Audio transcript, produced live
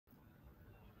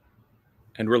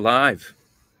And we're live.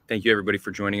 Thank you, everybody,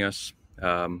 for joining us.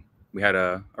 We had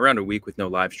around a week with no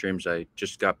live streams. I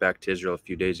just got back to Israel a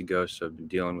few days ago, so I've been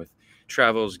dealing with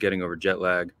travels, getting over jet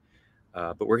lag.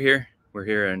 But we're here. We're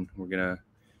here, and we're going to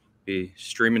be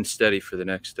streaming steady for the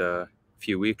next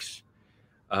few weeks.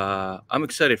 I'm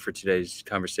excited for today's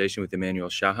conversation with Emanuel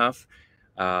Shahaf.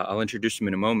 I'll introduce him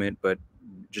in a moment, but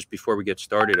just before we get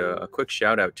started, a quick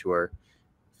shout out to our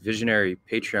visionary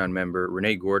Patreon member,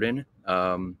 Renee Gordon.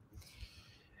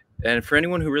 And for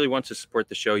anyone who really wants to support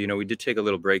the show, we did take a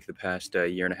little break the past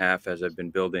year and a half as I've been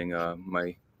building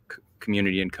my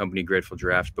community and company, Grateful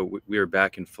Giraffes, but we are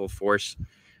back in full force.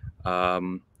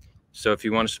 So if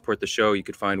you want to support the show, you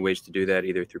could find ways to do that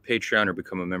either through Patreon or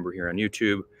become a member here on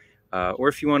YouTube. Or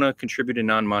if you want to contribute in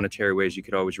non-monetary ways, you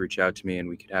could always reach out to me and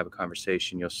we could have a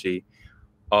conversation. You'll see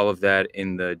all of that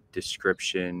in the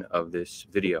description of this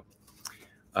video.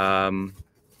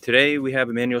 Today, we have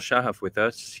Emanuel Shahaf with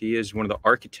us. He is one of the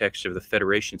architects of the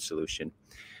Federation solution.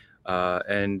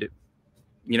 And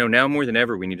now more than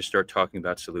ever, we need to start talking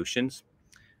about solutions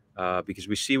because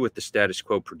we see what the status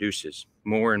quo produces,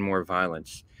 more and more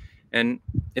violence. And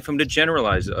if I'm to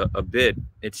generalize a bit,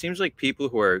 it seems like people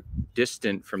who are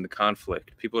distant from the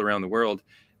conflict, people around the world,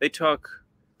 they talk.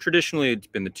 Traditionally, it's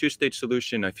been the two-state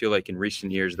solution. I feel like in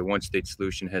recent years, the one-state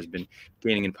solution has been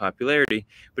gaining in popularity.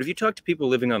 But if you talk to people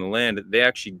living on the land, they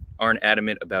actually aren't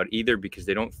adamant about either because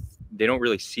they don't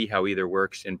really see how either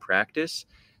works in practice.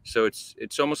 So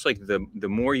it's almost like the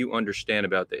more you understand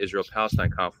about the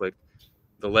Israel-Palestine conflict,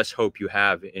 the less hope you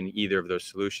have in either of those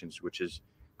solutions, which is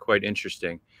quite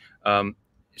interesting.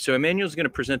 So Emmanuel's going to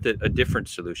present a different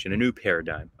solution, a new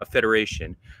paradigm, a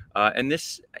federation. And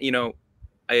this,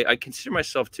 I consider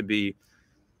myself to be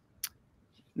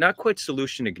not quite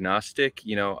solution agnostic.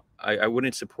 I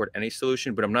wouldn't support any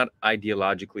solution, but I'm not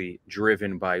ideologically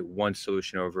driven by one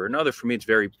solution over another. For me, it's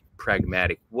very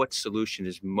pragmatic. What solution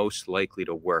is most likely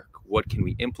to work? What can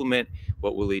we implement?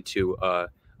 What will lead to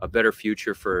a better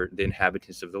future for the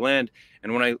inhabitants of the land?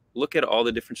 And when I look at all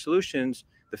the different solutions,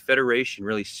 the Federation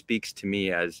really speaks to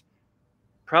me as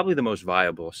probably the most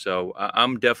viable. So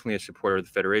I'm definitely a supporter of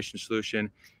the Federation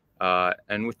solution.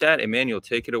 And with that, Emanuel,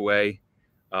 take it away.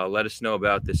 Let us know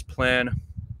about this plan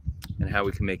and how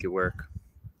we can make it work.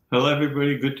 Hello,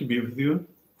 everybody. Good to be with you.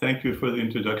 Thank you for the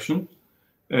introduction.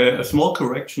 A small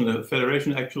correction: the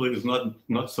Federation actually is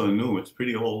not so new. It's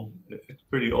pretty old.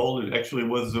 It actually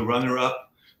was the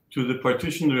runner-up to the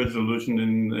partition resolution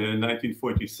in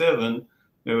 1947.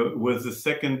 Was the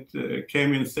second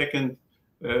came in second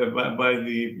by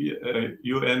the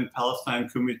UN Palestine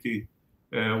Committee.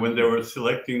 When they were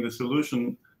selecting the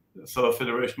solution, so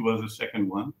Federation was the second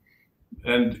one.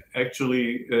 And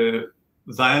actually,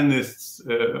 Zionists,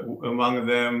 among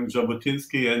them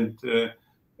Jabotinsky and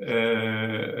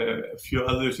a few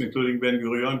others, including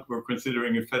Ben-Gurion, were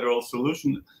considering a federal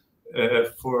solution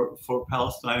for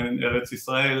Palestine and Eretz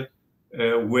Israel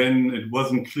when it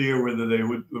wasn't clear whether it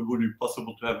would be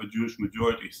possible to have a Jewish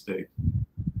majority state.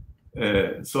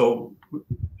 So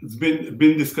it's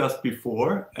been discussed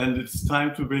before, and it's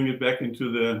time to bring it back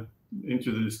into the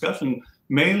discussion,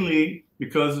 mainly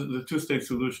because the two-state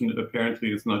solution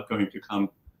apparently is not going to come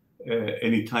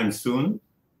anytime soon.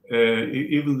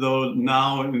 Even though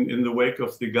now, in the wake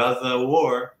of the Gaza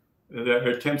war, there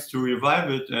are attempts to revive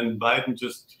it, and Biden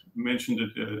just mentioned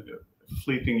it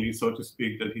fleetingly, so to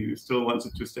speak, that he still wants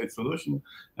a two-state solution,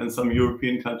 and some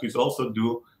European countries also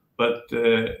do. But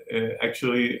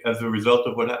actually, as a result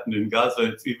of what happened in Gaza,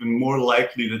 it's even more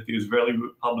likely that the Israeli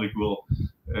public will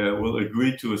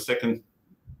agree to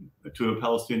a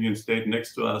Palestinian state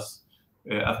next to us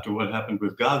after what happened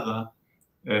with Gaza.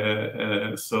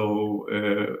 So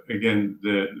again,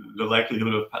 the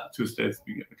likelihood of two states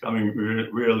becoming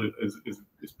real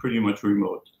is pretty much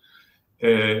remote.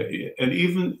 And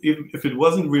even if it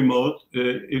wasn't remote,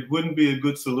 it wouldn't be a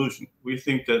good solution. We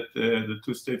think that the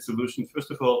two-state solution,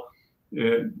 first of all,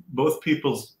 both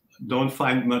peoples don't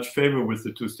find much favor with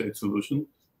the two-state solution.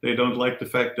 They don't like the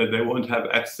fact that they won't have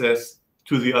access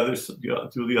to the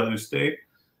other state.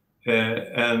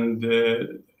 And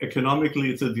economically,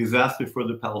 it's a disaster for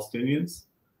the Palestinians,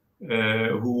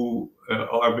 who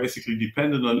are basically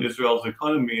dependent on Israel's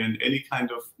economy, and any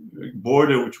kind of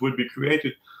border which would be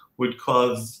created would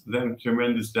cause them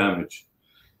tremendous damage.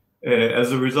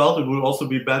 As a result, it would also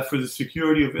be bad for the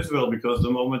security of Israel, because the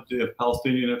moment the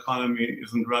Palestinian economy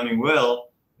isn't running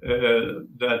well,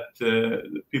 that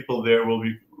people there will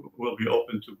be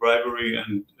open to bribery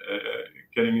and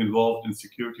getting involved in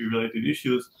security-related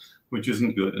issues, which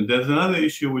isn't good. And there's another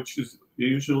issue which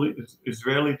is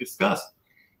rarely discussed,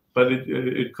 but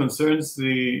it concerns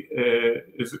the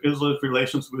Israel's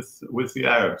relations with the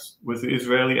Arabs, with the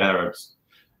Israeli Arabs.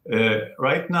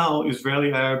 Right now,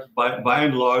 Israeli Arabs, by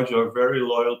and large, are a very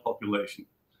loyal population.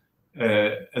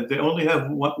 And they only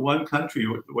have one country,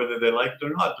 whether they like it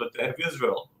or not, but they have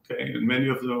Israel. Okay, and many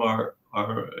of them are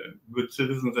good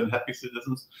citizens and happy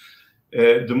citizens.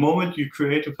 The moment you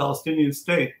create a Palestinian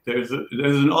state, there's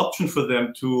an option for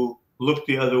them to look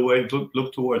the other way,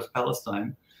 look towards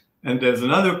Palestine. And there's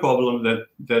another problem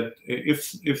that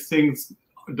if things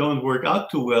don't work out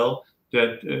too well,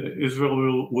 that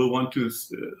Israel will want to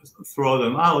throw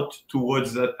them out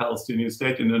towards that Palestinian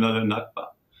state in another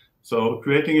Nakba. So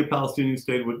creating a Palestinian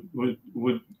state would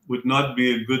not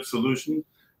be a good solution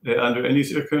under any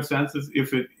circumstances,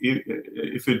 if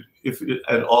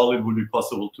at all it would be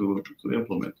possible to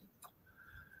implement.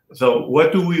 So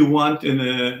what do we want in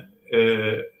a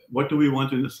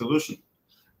solution?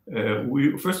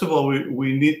 First of all,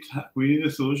 we need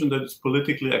a solution that is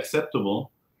politically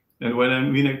acceptable. And when I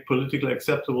mean politically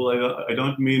acceptable, I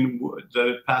don't mean that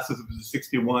it passes with a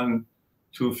 61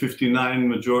 to 59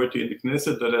 majority in the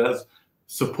Knesset, that it has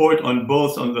support on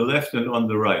both on the left and on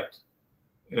the right.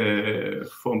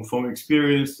 From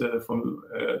experience, from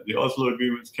the Oslo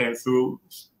agreements came through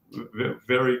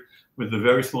with a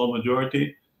very small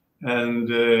majority, and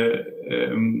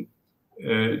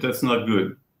that's not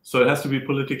good. So it has to be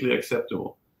politically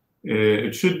acceptable.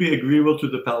 It should be agreeable to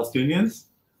the Palestinians,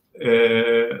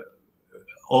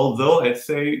 although I'd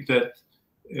say that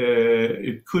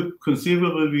it could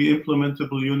conceivably be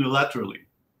implementable unilaterally,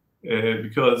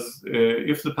 because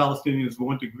if the Palestinians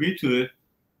won't agree to it,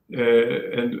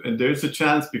 and there's a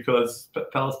chance, because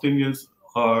Palestinians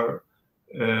are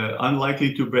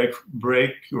unlikely to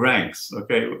break ranks.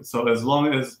 Okay, so as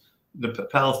long as the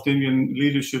Palestinian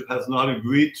leadership has not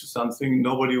agreed to something,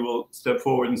 nobody will step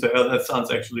forward and say, "Oh, that sounds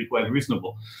actually quite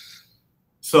reasonable."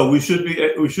 So we should be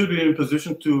in a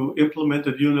position to implement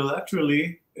it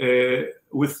unilaterally,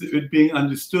 with it being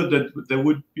understood that there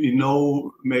would be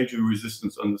no major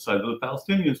resistance on the side of the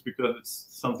Palestinians, because it's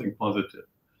something positive.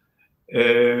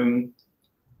 It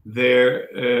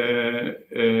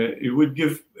would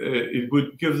give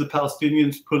the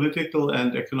Palestinians political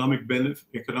and economical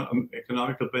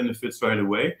benefits right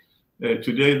away.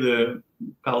 Today, the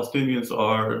Palestinians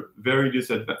are very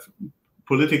disadvantaged.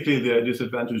 Politically, they are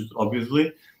disadvantaged,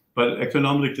 obviously, but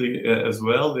economically as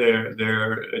well. Their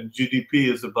GDP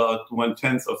is about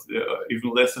 1/10 of even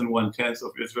less than 1/10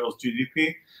 of Israel's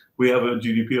GDP. We have a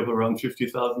GDP of around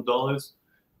 $50,000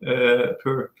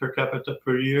 per capita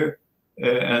per year,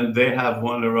 and they have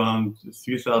one around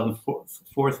 3,000,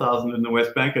 4,000 in the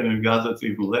West Bank, and in Gaza it's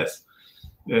even less.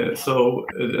 So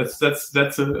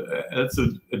that's a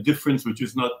difference which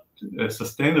is not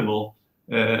sustainable,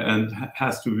 and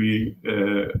has to be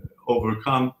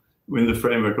overcome in the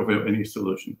framework of any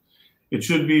solution. It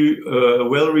should be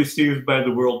well received by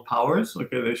the world powers.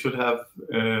 Okay, they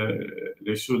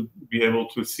should be able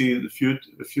to see the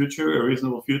future, a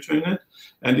reasonable future in it,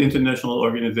 and international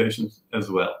organizations as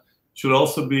well. It should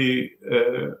also be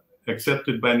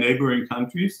accepted by neighboring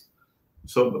countries,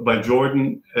 so by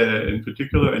Jordan in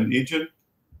particular, and Egypt,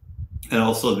 and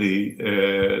also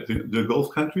the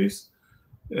Gulf countries.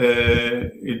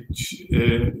 It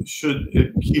should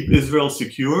keep Israel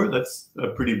secure. That's a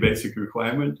pretty basic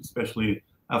requirement, especially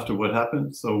after what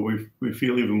happened. So we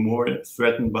feel even more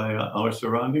threatened by our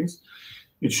surroundings.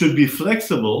 It should be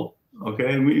flexible,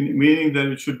 okay, meaning that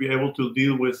it should be able to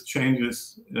deal with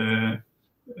changes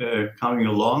coming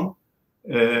along.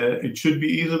 It should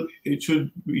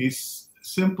be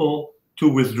simple to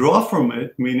withdraw from it,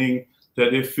 meaning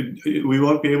that if we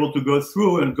won't be able to go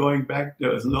through, and going back,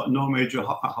 there is no major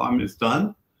harm is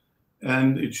done.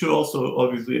 And it should also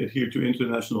obviously adhere to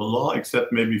international law,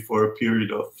 except maybe for a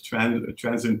period of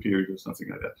transient period or something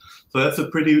like that. So that's a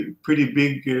pretty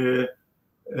big, it's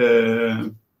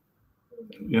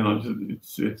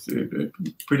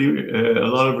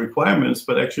a lot of requirements,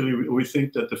 but actually we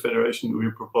think that the federation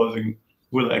we're proposing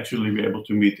will actually be able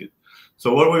to meet it.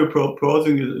 So what we're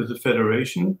proposing is a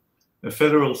federation, a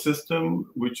federal system,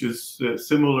 which is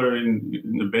similar in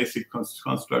the basic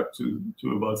construct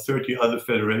to about 30 other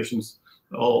federations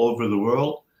all over the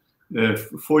world.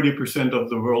 40% of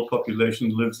the world population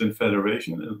lives in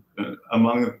federation.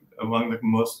 Among the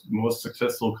most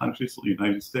successful countries, the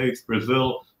United States,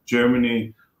 Brazil,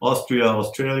 Germany, Austria,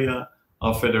 Australia,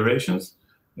 are federations.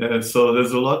 So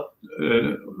there's a lot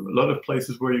of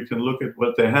places where you can look at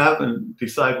what they have and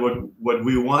decide what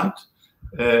we want.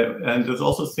 And there's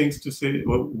also things to say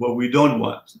what we don't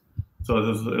want. So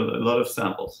there's a lot of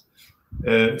samples.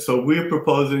 So we're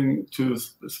proposing to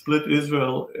split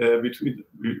Israel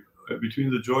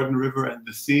between the Jordan River and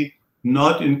the sea,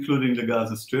 not including the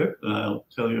Gaza Strip, and I'll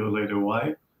tell you later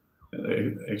why.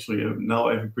 Actually, now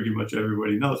pretty much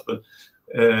everybody knows, but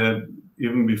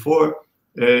even before,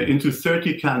 into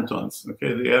 30 cantons.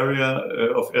 Okay, the area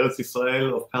of Eretz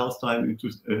Israel, of Palestine,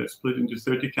 split into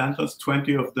 30 cantons,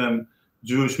 20 of them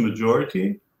Jewish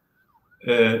majority,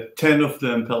 10 of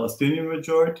them Palestinian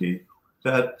majority.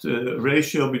 That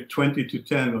ratio between 20 to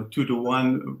 10 or 2 to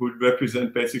 1 would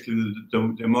represent basically the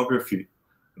demography.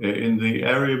 In the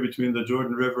area between the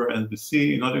Jordan River and the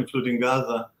sea, not including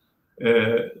Gaza,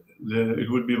 it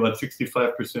would be about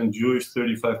 65% Jewish,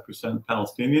 35%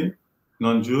 Palestinian,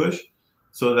 non-Jewish.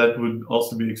 So that would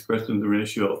also be expressed in the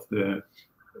ratio of the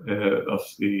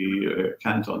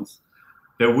cantons.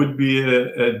 There would be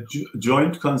a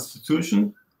joint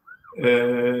constitution.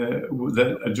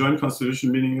 A joint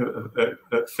constitution meaning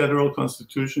a federal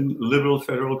constitution, liberal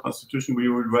federal constitution we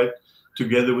would write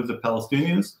together with the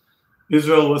Palestinians.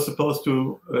 Israel was supposed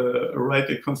to write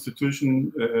a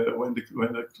constitution when the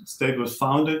state was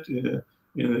founded.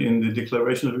 In the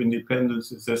Declaration of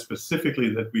Independence, it says specifically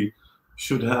that we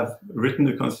should have written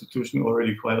the constitution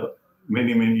already quite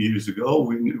many years ago.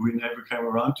 We never came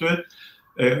around to it.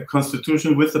 A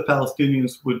constitution with the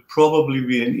Palestinians would probably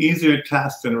be an easier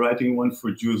task than writing one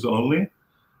for Jews only,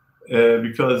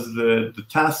 because the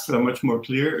tasks are much more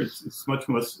clear. It's much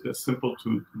more simple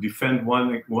to defend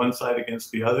one side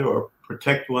against the other, or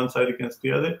protect one side against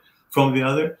the other from the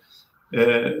other.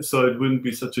 So it wouldn't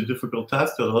be such a difficult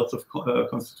task. There are lots of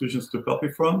constitutions to copy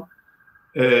from.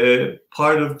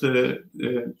 Part of the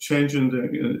change in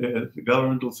the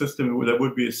governmental system, there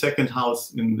would be a second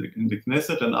house in the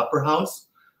Knesset, an upper house,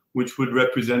 which would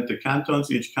represent the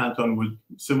cantons. Each canton would,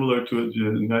 similar to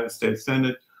the United States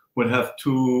Senate, would have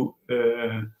 2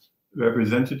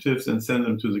 representatives and send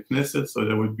them to the Knesset. So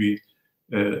there would be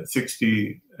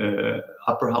 60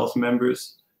 upper house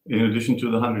members, in addition to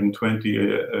the 120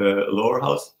 lower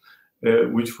house,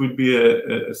 which would be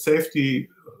a safety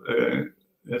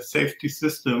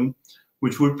system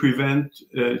which would prevent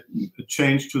a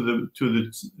change to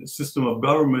the system of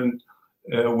government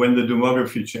when the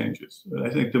demography changes. I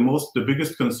think the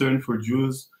biggest concern for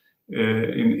Jews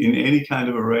in any kind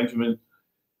of arrangement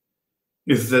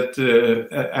is that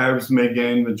Arabs may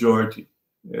gain majority,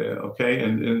 okay,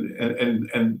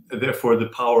 and therefore the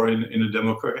power in a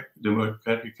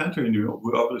democratic country. And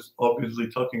we're obviously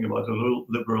talking about a little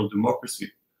liberal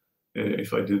democracy,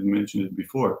 if I didn't mention it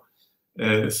before.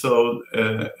 So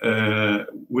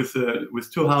with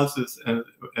 2 houses and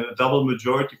a double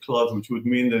majority clause, which would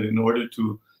mean that in order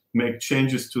to make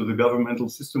changes to the governmental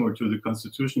system or to the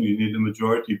constitution, you need a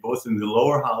majority both in the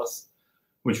lower house,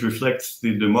 which reflects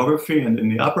the demography, and in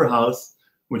the upper house,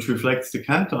 which reflects the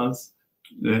cantons.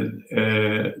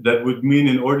 That would mean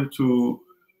in order to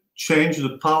change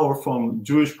the power from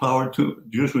Jewish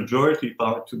majority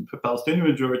power to Palestinian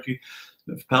majority,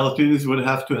 the Palestinians would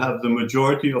have to have the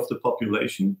majority of the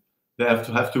population. They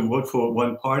have to vote for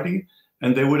one party,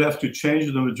 and they would have to change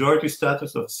the majority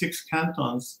status of 6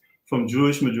 cantons from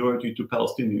Jewish majority to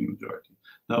Palestinian majority.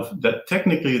 Now, that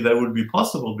technically that would be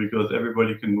possible because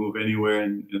everybody can move anywhere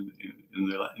in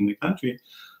the country,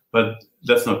 but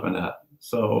that's not going to happen.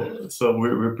 So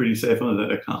we're pretty safe on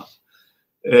that account.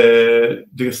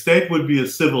 The state would be a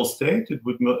civil state. It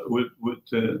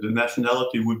the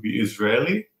nationality would be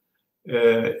Israeli.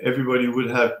 Everybody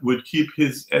would keep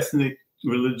his ethnic,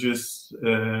 religious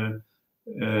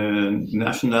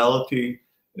nationality,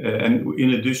 and in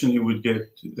addition, he would get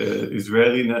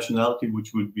Israeli nationality,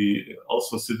 which would be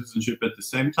also citizenship at the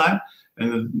same time.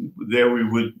 And there we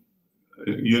would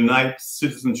unite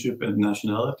citizenship and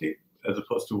nationality, as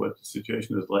opposed to what the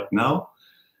situation is like now.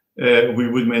 We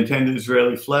would maintain the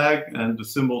Israeli flag and the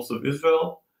symbols of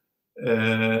Israel,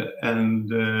 and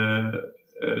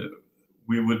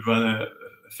we would run a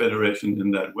federation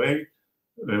in that way,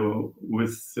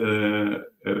 with the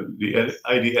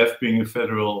IDF being a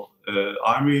federal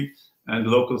army and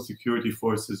local security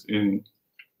forces in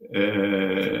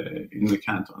the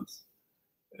cantons.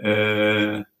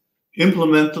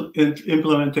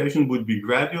 Implementation would be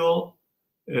gradual,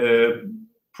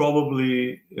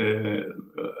 probably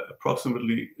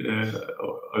approximately,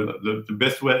 the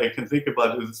best way I can think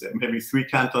about it is maybe 3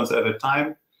 cantons at a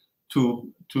time,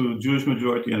 two Jewish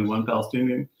majority and 1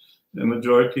 Palestinian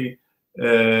majority,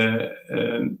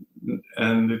 and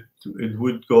it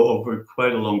would go over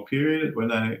quite a long period.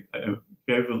 When I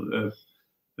gave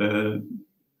a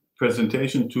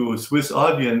presentation to a Swiss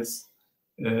audience,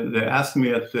 they asked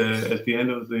me at the end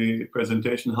of the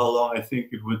presentation how long I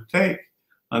think it would take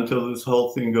until this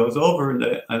whole thing goes over, and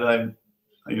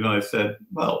I said,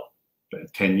 well,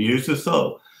 10 years or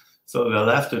so. So they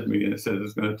laughed at me and said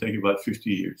it's going to take about 50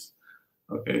 years.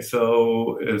 Okay,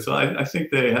 so I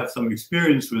think they have some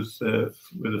experience with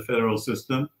the federal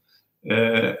system,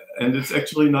 and it's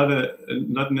actually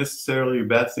not necessarily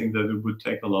a bad thing that it would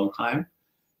take a long time.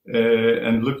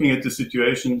 And looking at the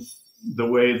situation, the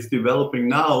way it's developing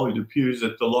now, it appears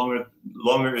that the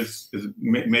longer is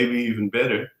maybe even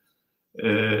better,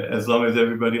 as long as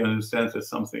everybody understands that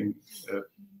something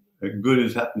good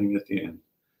is happening at the end.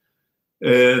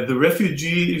 The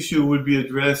refugee issue would be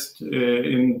addressed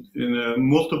in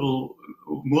multiple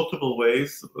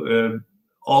ways.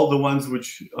 All the ones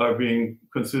which are being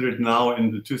considered now in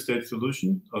the two-state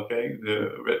solution. Okay, the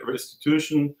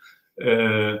restitution.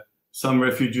 Some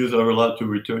refugees are allowed to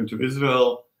return to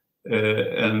Israel,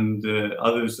 and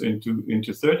others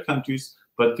into third countries.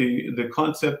 But the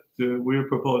concept we're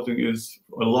proposing is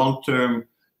a long-term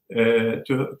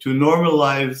to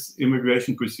normalize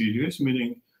immigration procedures,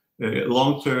 meaning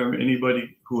long-term anybody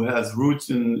who has roots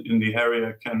in the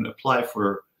area can apply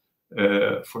for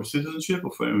citizenship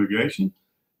or for immigration,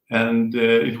 and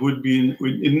it would be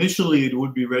initially it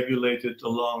would be regulated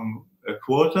along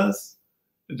quotas.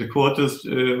 The quotas,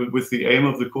 with the aim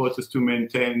of the quotas to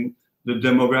maintain the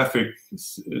demographic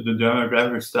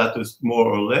status more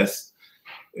or less.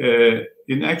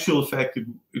 In actual fact,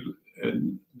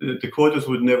 the quotas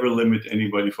would never limit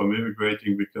anybody from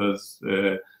immigrating, because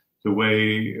the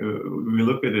way we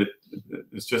look at it,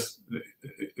 it's just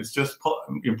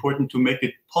important to make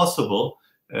it possible.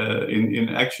 In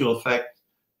actual fact,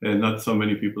 not so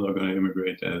many people are going to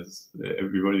immigrate as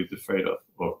everybody is afraid of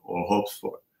or hopes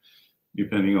for,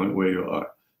 depending on where you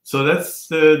are. So that's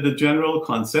the general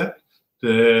concept.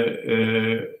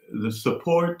 The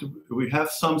support, we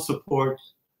have some support,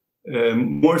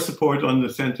 more support on the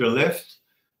center left.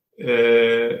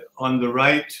 On the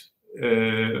right,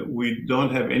 we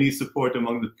don't have any support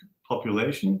among the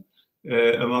population.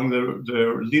 Among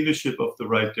the leadership of the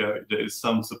right, there is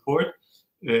some support.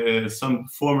 Some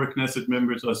former Knesset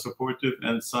members are supportive,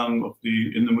 and some of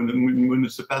in the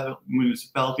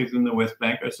municipalities in the West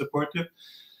Bank are supportive.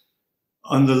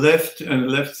 On the left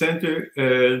and left center,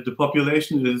 the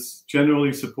population is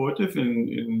generally supportive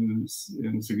in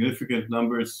significant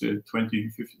numbers.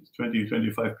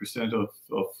 20–25% of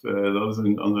those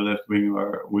on the left wing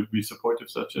would be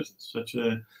supportive such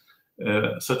a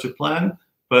plan.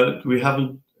 But we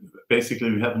haven't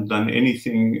done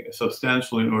anything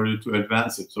substantial in order to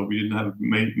advance it. So we didn't have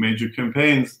major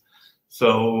campaigns.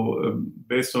 So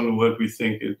based on what we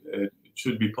think, it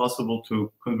should be possible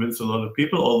to convince a lot of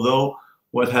people, although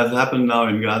what has happened now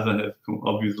in Gaza has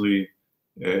obviously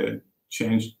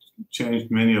changed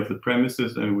many of the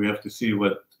premises, and we have to see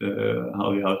how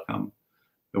the outcome,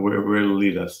 where it'll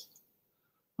lead us.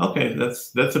 Okay,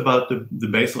 that's about the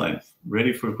baseline.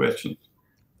 Ready for questions.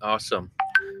 Awesome.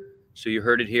 So you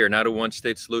heard it here, not a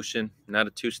one-state solution, not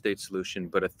a two-state solution,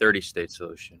 but a 30-state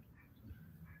solution.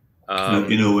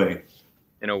 In a way.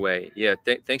 In a way, yeah.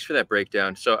 Thanks for that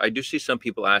breakdown. So I do see some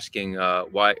people asking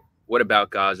what about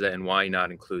Gaza and why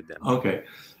not include them? Okay.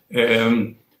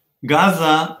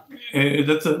 Gaza,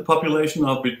 that's a population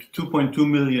of 2.2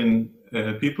 million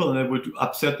people, and it would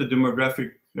upset the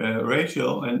demographic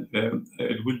ratio, and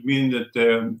it would mean that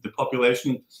the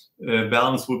population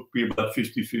balance would be about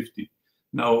 50-50.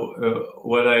 Now,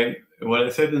 what I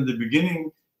said in the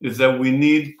beginning is that we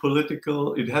need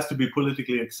it has to be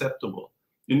politically acceptable.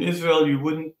 In Israel, you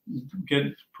wouldn't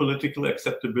get political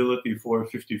acceptability for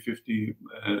 50-50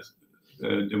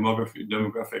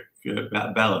 demographic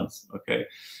balance. Okay,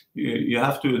 you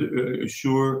have to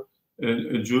assure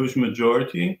a Jewish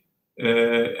majority,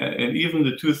 and even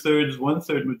the 2/3,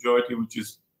 1/3 majority, which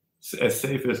is as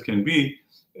safe as can be,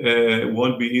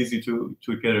 won't be easy to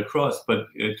get across. But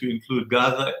to include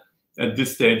Gaza at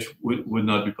this stage would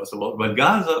not be possible. But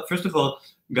Gaza, first of all,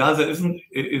 Gaza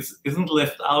isn't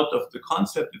left out of the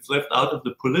concept. It's left out of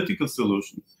the political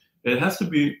solution. It has to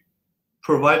be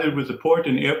provided with a port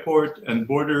and airport and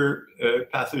border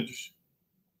passage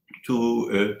to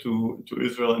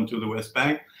Israel and to the West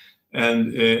Bank, and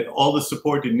all the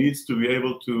support it needs to be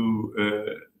able to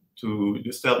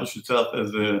establish itself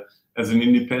as an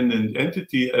independent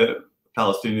entity, a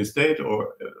Palestinian state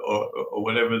or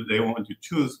whatever they want to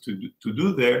choose to do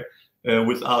there,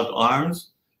 without arms.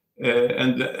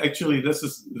 And actually,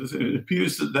 it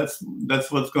appears that that's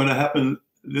what's going to happen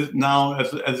now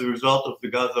as a result of the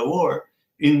Gaza war.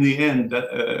 In the end,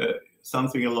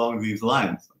 something along these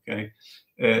lines. Okay,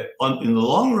 in the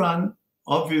long run,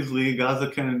 obviously, Gaza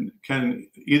can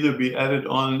either be added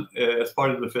on as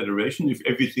part of the federation if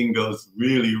everything goes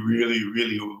really, really,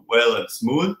 really well and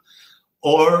smooth,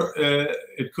 or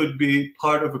it could be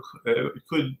part of it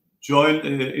could join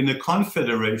in a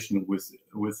confederation with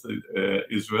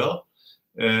Israel.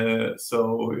 In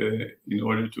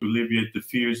order to alleviate the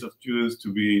fears of Jews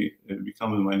to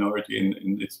become a minority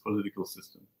in its political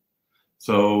system.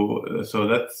 So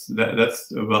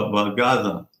that's about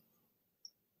Gaza.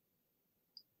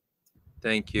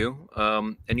 Thank you.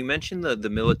 And you mentioned the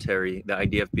military, the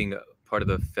idea of being a part of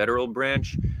the federal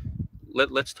branch.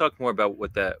 Let's talk more about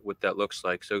what that looks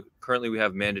like. So currently we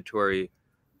have mandatory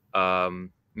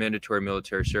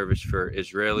military service for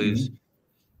Israelis.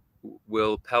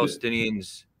 Will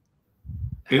Palestinians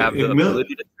have the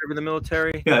ability to serve in the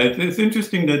military? Yeah, it's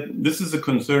interesting that this is a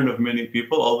concern of many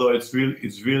people, although it's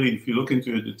really, if you look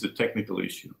into it, it's a technical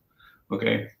issue.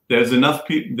 Okay, there's enough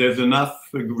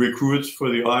recruits for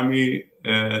the army.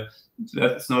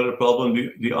 That's not a problem.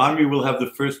 The army will have the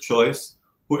first choice.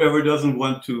 Whoever doesn't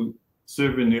want to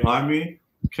serve in the army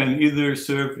can either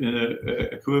serve in an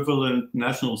equivalent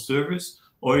national service,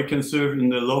 or you can serve in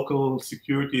the local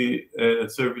security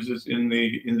services in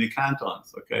the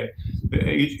cantons. Okay,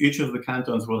 each of the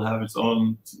cantons will have its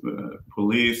own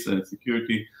police and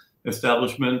security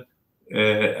establishment,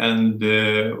 and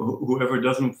whoever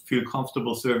doesn't feel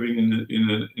comfortable serving in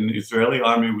the Israeli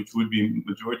army, which would be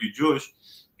majority Jewish,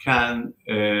 can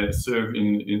serve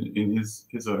in his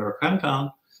or her canton.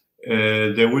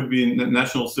 There would be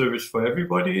national service for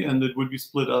everybody, and it would be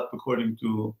split up according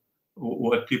to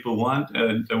what people want,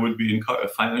 and there would be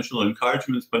financial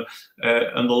encouragements. But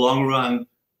in the long run,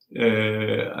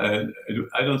 I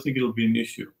don't think it'll be an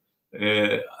issue.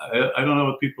 I don't know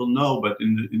what people know, but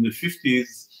in the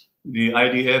 50s, the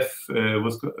IDF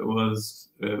was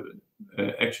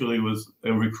actually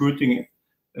recruiting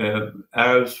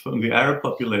Arabs from the Arab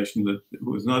population that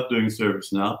was not doing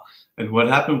service now. And what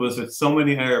happened was that so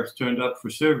many Arabs turned up for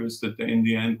service that in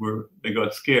the end they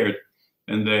got scared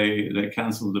and they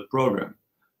canceled the program.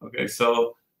 Okay,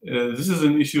 so this is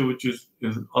an issue which is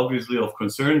obviously of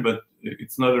concern, but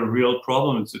it's not a real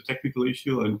problem. It's a technical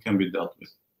issue and can be dealt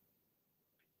with.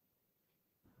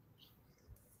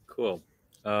 Cool.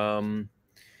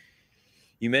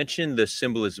 You mentioned the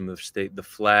symbolism of state, the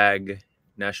flag,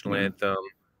 national anthem,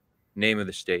 name of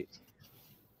the state.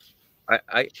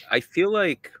 I feel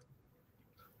like,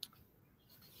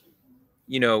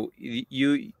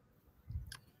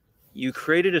 you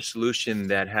created a solution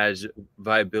that has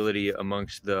viability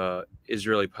amongst the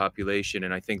Israeli population,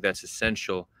 and I think that's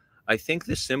essential. I think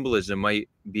the symbolism might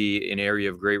be an area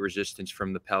of great resistance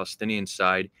from the Palestinian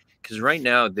side, because right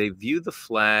now they view the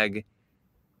flag,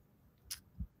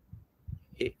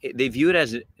 they view it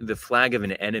as the flag of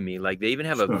an enemy. Like they even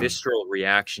have a visceral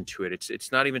reaction to it.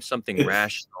 It's not even something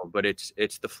rational, but it's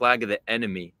the flag of the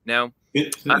enemy. Now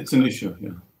it's an issue,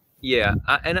 yeah. Yeah,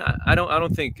 I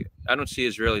don't see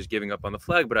Israelis giving up on the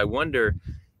flag, but I wonder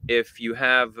if you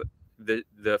have the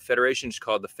federation is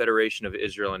called the Federation of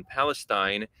Israel and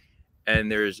Palestine,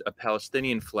 and there's a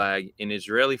Palestinian flag, an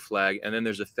Israeli flag, and then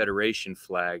there's a federation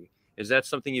flag. Is that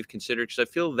something you've considered? Because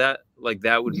I feel that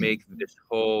that would make this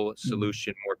whole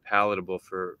solution more palatable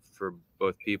for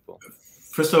both people.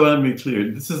 First of all, let me be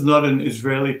clear. This is not an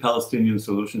Israeli-Palestinian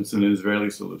solution. It's an Israeli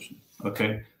solution.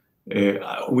 Okay.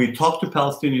 We talk to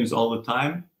Palestinians all the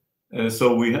time,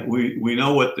 so we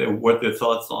know what their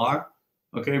thoughts are.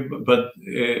 Okay, but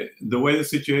the way the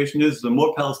situation is, the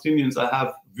more Palestinians I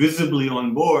have visibly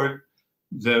on board,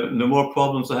 the more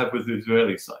problems I have with the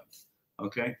Israeli side.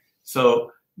 Okay,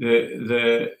 so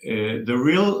the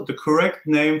correct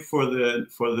name for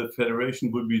the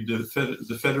federation would be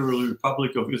the Federal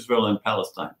Republic of Israel and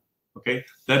Palestine. Okay,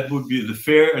 that would be the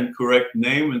fair and correct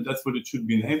name, and that's what it should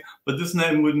be named. But this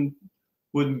name wouldn't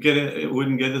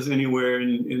get us anywhere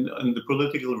in the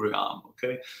political realm.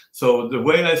 Okay, so the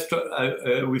way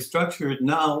we structure it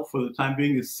now, for the time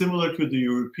being, is similar to the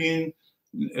European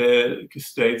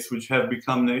states, which have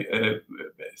become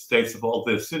states of all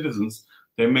their citizens.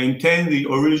 They maintain the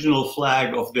original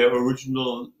flag of their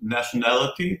original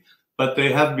nationality, but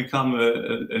they have become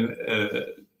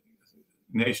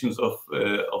nations of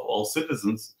all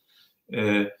citizens,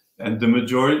 and the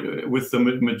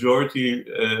majority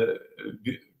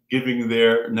giving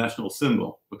their national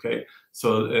symbol. Okay,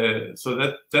 so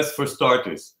that's for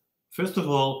starters. First of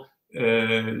all,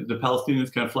 the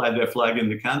Palestinians can fly their flag in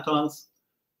the cantons.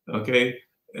 Okay,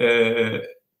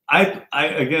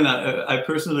 I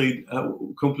personally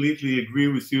completely agree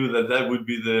with you that would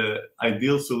be the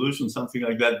ideal solution, something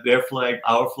like that, their flag,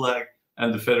 our flag,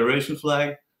 and the federation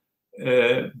flag.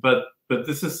 But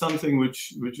this is something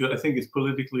which I think is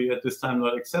politically at this time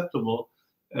not acceptable,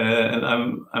 and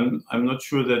I'm not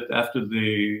sure that after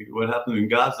what happened in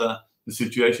Gaza, the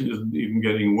situation isn't even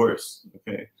getting worse.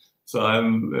 Okay, so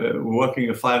I'm walking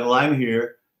a fine line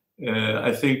here.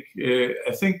 I think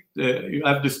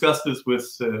I've discussed this with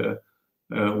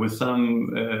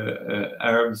some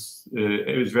Arabs,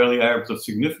 Israeli Arabs of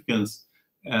significance,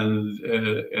 and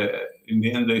in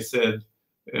the end they said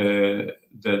that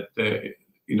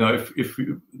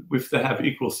if they have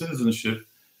equal citizenship,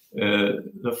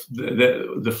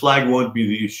 the flag won't be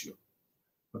the issue.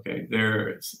 Okay,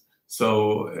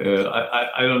 so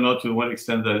I don't know to what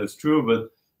extent that is true, but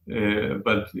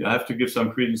I have to give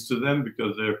some credence to them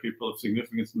because they're people of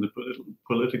significance in the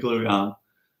political realm.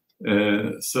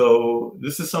 So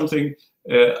this is something.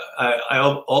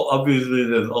 Obviously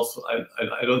there's also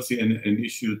I don't see an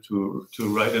issue to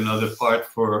write another part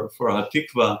for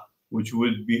Hatikva, which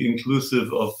would be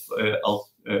inclusive of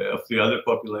the other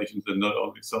populations and not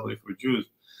only solely for Jews.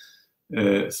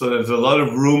 So there's a lot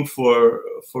of room for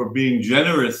being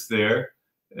generous there,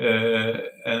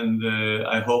 and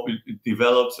I hope it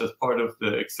develops as part of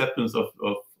the acceptance of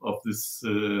this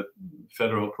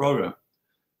federal program.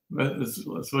 That's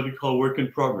what you call work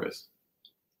in progress.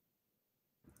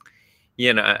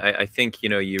 Yeah, and I think,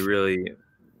 you really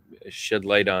shed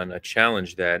light on a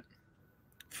challenge that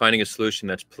finding a solution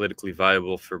that's politically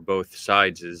viable for both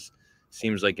sides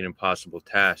seems like an impossible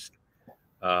task.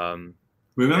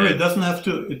 Remember, it doesn't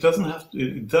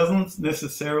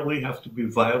necessarily have to be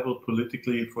viable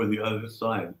politically for the other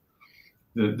side.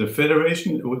 The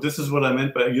federation, this is what I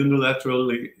meant by unilateral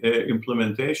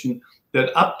implementation, that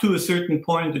up to a certain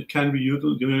point it can be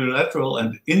unilateral,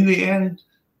 and in the end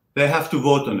they have to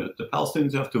vote on it. The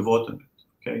Palestinians have to vote on it.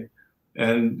 Okay,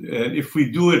 and if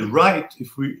we do it right,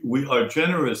 if we are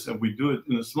generous and we do it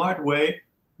in a smart way,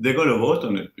 they're going to vote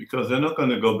on it because they're not going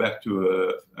to go back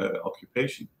to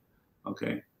occupation.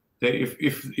 Okay,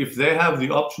 if they have the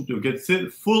option to get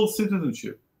full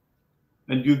citizenship,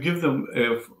 and you give them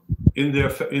in their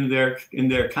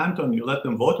canton, you let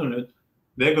them vote on it,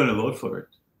 they're going to vote for it.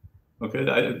 Okay,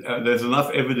 there's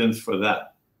enough evidence for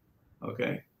that.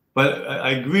 Okay, but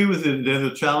I agree with it. There's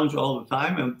a challenge all the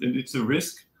time, and it's a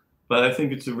risk. But I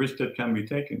think it's a risk that can be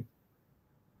taken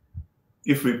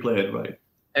if we play it right.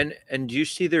 And do you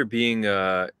see there being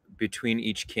between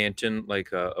each canton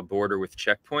like a border with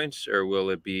checkpoints, or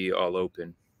will it be all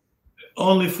open?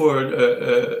 Only for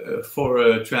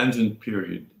a transient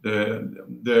period.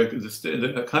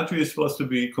 The country is supposed to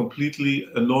be completely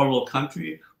a normal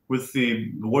country, with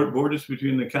the borders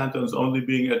between the cantons only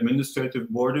being administrative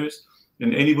borders,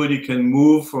 and anybody can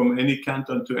move from any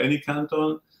canton to any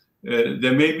canton.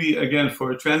 There may be, again,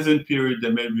 for a transient period,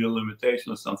 there may be a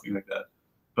limitation or something like that.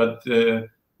 But there's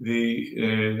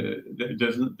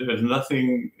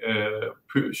nothing,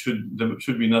 there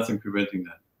should be nothing preventing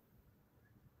that.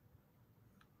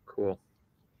 Cool.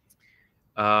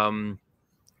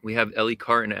 We have Ellie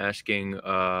Carton asking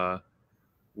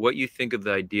what you think of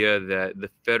the idea that the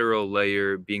federal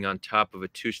layer being on top of a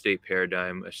two-state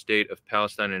paradigm, a state of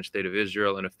Palestine and a state of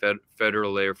Israel, and a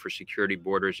federal layer for security,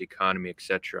 borders, economy,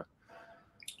 etc.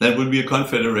 That would be a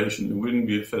confederation. It wouldn't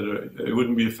be a federal. It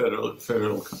wouldn't be a federal. It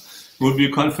would be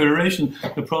a confederation.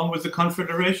 The problem with the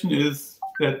confederation is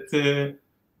that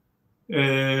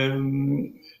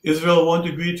Israel won't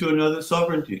agree to another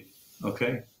sovereignty.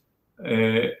 Okay,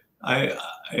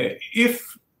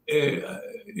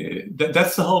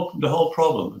 that's the whole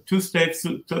problem. Two-state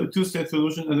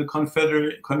solution and a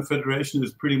confederation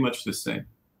is pretty much the same.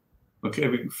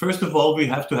 Okay, first of all, we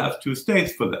have to have two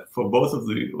states for both of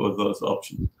those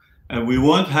options, and we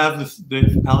won't have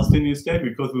the Palestinian state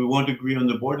because we won't agree on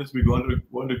the borders. We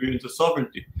won't agree on the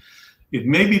sovereignty. It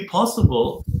may be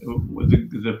possible.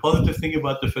 The positive thing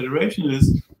about the federation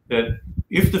is that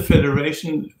if the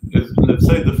federation is, let's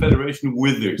say, the federation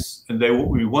withers, and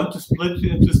we want to split it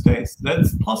into states,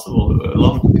 that's possible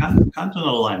along the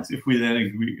cantonal lines. If we then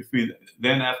agree, if we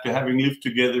then, after having lived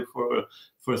together for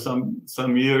some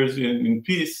years in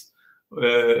peace,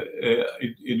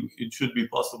 it should be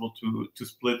possible to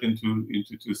split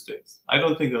into two states. I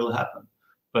don't think it'll happen,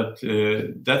 but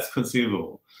that's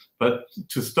conceivable. But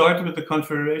to start with the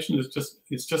confederation is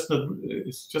it's just not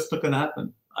going to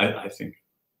happen. I think.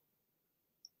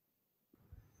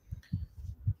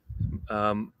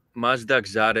 Mazdak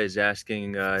Zada is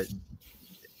asking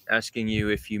you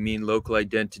if you mean local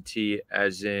identity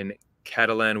as in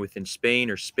Catalan within Spain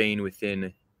or Spain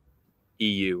within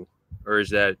EU, or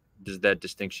does that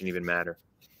distinction even matter?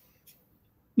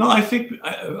 No, I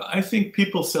think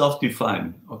people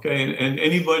self-define. Okay, and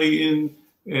anybody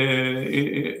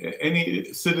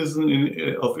any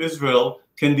citizen of Israel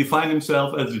can define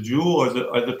himself as a Jew or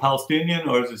the Palestinian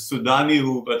or as a Sudani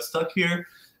who got stuck here,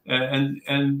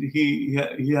 and he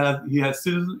has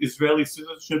Israeli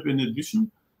citizenship in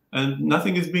addition, and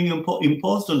nothing is being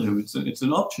imposed on him. It's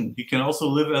an option. He can also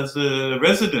live as a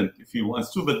resident if he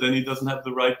wants to, but then he doesn't have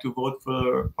the right to vote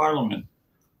for parliament.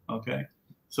 Okay,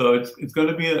 so it's going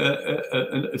to be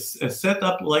a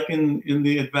setup like in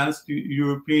the advanced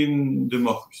European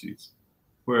democracies,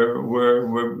 where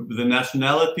the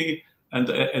nationality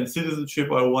and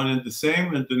citizenship are one and the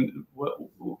same, and then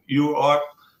you are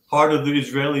part of the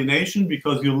Israeli nation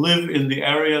because you live in the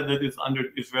area that is under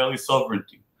Israeli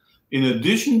sovereignty. In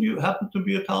addition, you happen to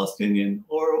be a Palestinian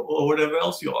or whatever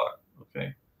else you are.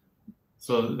 Okay,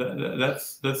 so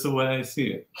that's the way I see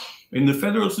it. In the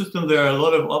federal system, there are a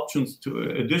lot of options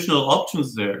additional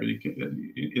options there.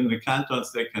 In the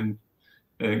cantons, they can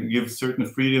give certain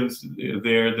freedoms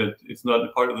there that it's not a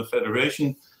part of the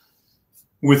federation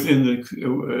within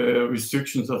the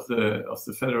restrictions of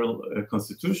the federal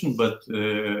constitution, but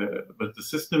the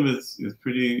system is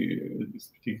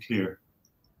pretty clear.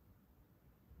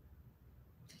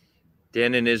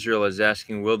 Dan in Israel is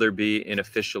asking, will there be an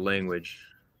official language?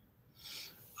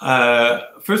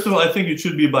 First of all, I think it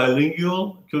should be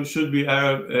bilingual. It should be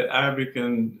Arabic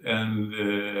and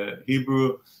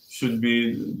Hebrew should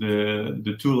be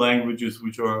the two languages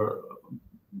which are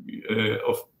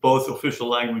of both official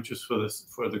languages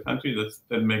for the country.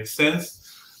 That makes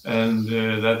sense, and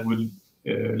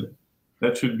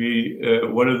that should be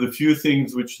one of the few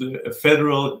things which a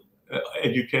federal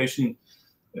education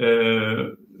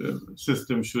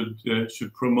system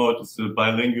should promote. Is the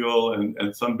bilingual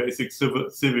and some basic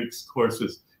civics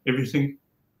courses. Everything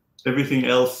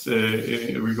else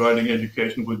regarding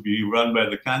education would be run by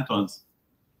the cantons,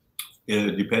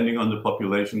 depending on the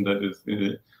population that is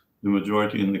the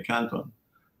majority in the canton.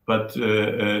 But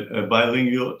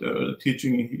bilingual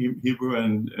teaching Hebrew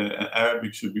and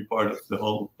Arabic should be part of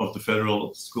the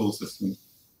federal school system.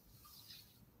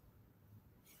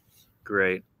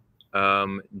 Great.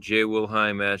 Jay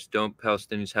Wilhelm asks, don't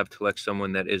Palestinians have to elect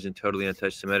someone that isn't totally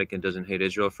anti-Semitic and doesn't hate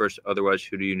Israel first? Otherwise,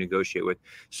 who do you negotiate with?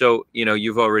 So,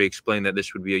 you've already explained that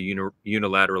this would be a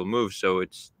unilateral move, so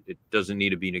it doesn't need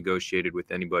to be negotiated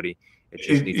with anybody. It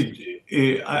just needs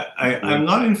I'm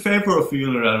not in favor of a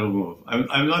unilateral move.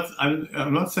 I'm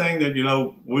not saying that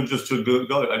we just should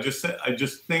go. I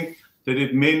just think that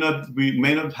it may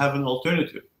not have an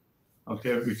alternative.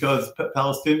 Okay, because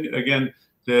Palestinian again.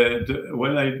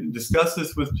 When I discuss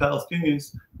this with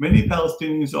Palestinians, many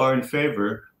Palestinians are in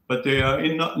favor, but they are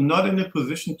not in a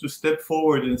position to step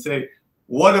forward and say,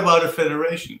 "What about a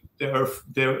federation?" They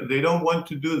don't want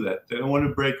to do that. They don't want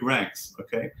to break ranks.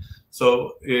 Okay,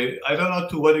 so I don't know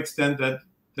to what extent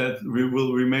that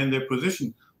will remain their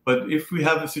position. But if we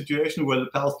have a situation where the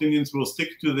Palestinians will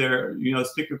stick to their,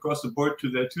 stick across the board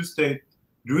to their two-state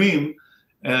dream,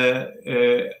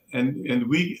 and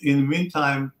we in the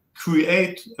meantime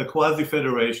create a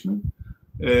quasi-federation,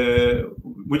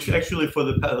 which actually for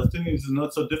the Palestinians is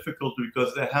not so difficult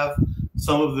because they have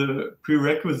some of the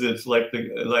prerequisites, like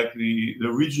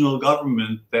the regional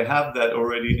government. They have that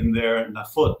already in their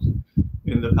nafot,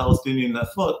 in the Palestinian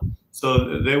nafot.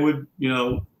 So they would,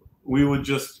 we would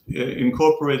just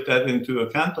incorporate that into a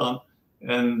canton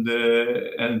and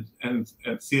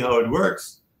see how it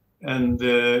works. And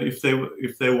if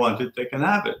they want it, they can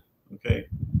have it. Okay.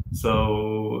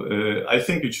 So I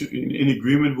think it should, in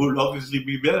agreement would obviously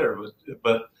be better,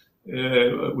 but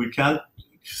we can't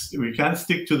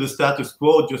stick to the status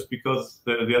quo just because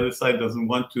the other side doesn't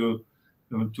want to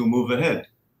move ahead.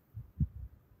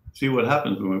 See what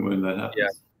happens when that happens.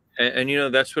 Yeah,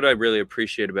 and that's what I really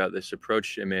appreciate about this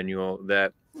approach, Emanuel.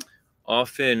 That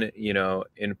often,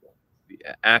 in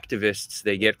activists,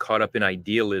 they get caught up in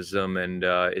idealism, and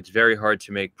it's very hard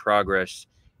to make progress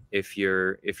if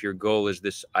your goal is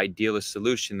this idealist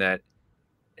solution that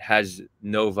has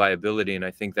no viability. And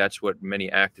I think that's what many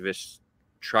activists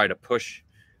try to push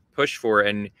for.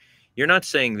 And you're not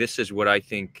saying this is what I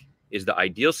think is the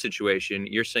ideal situation.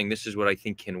 You're saying this is what I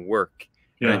think can work.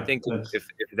 Yeah, and I think if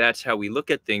that's how we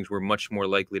look at things, we're much more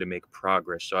likely to make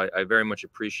progress. So I very much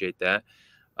appreciate that.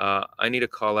 I need to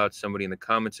call out somebody in the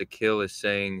comments. Akil is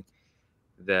saying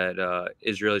that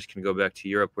Israelis can go back to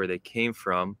Europe where they came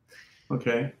from.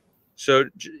 Okay. So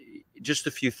just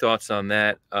a few thoughts on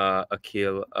that,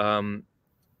 Akil.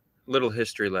 Little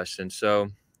history lesson. So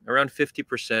around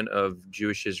 50% of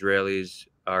Jewish Israelis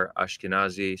are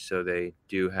Ashkenazi, so they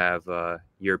do have a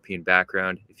European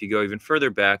background. If you go even further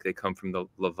back, they come from the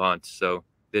Levant, so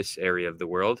this area of the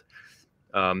world,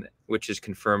 which is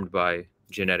confirmed by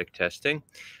genetic testing.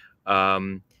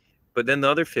 But then the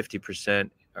other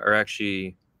 50% are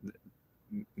actually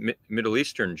Middle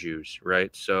Eastern Jews,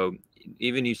 right? So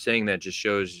even you saying that just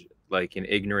shows like an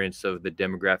ignorance of the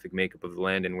demographic makeup of the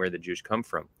land and where the Jews come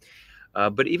from.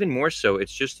 But even more so,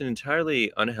 it's just an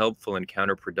entirely unhelpful and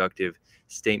counterproductive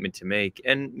statement to make.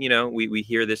 And, you know, we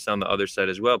hear this on the other side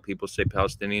as well. People say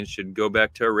Palestinians should go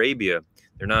back to Arabia.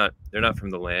 They're not from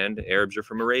the land. Arabs are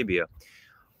from Arabia.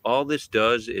 All this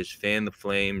does is fan the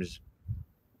flames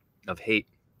of hate.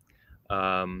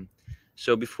 Um,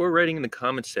 so before writing in the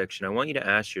comment section, I want you to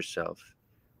ask yourself,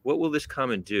 what will this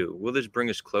comment do? Will this bring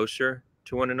us closer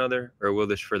to one another, or will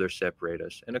this further separate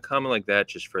us? And a comment like that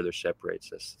just further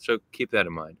separates us. So keep that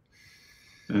in mind.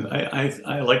 And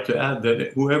I like to add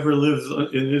that whoever lives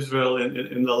in Israel,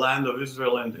 in the land of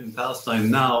Israel and in Palestine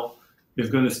now,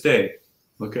 is going to stay.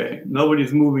 Okay,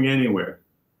 nobody's moving anywhere.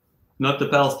 Not the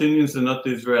Palestinians and not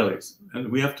the Israelis.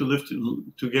 And we have to live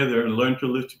together and learn to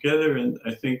live together. And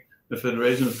I think the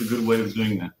federation is a good way of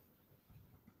doing that.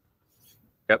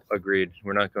 Yep, agreed.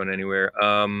 We're not going anywhere.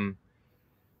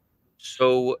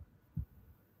 So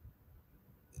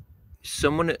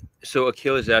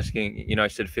Akil is asking, you know, I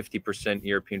said 50%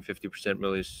 European, 50%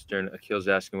 Middle Eastern. Akil is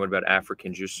asking, what about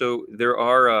African Jews? So there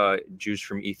are Jews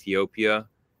from Ethiopia.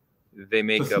 They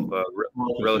make up a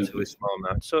relatively small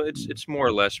amount. So it's more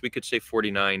or less, we could say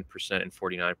 49% and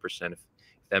 49% if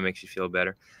that makes you feel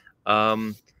better.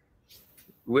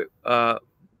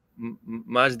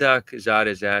 Mazdak Zad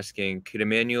is asking, could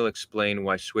Emanuel explain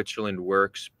why Switzerland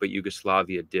works but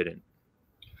Yugoslavia didn't?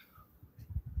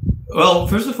 Well,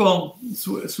 first of all,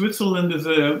 Switzerland is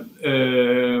a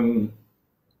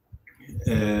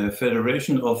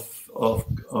federation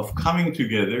of coming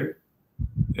together,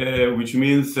 which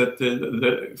means that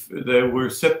there were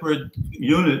separate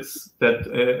units that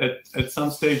at some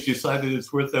stage decided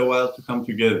it's worth their while to come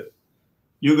together.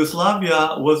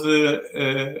 Yugoslavia was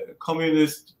a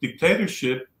communist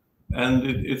dictatorship, and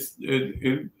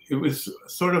it was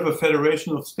sort of a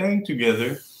federation of staying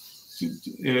together.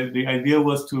 The idea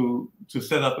was to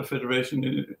set up a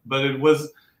federation, but it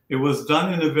was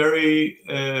done in a very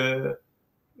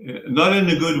not in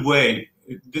a good way,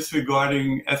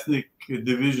 disregarding ethnic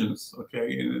divisions.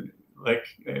 Okay, like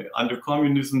under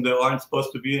communism, there aren't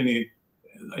supposed to be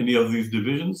any of these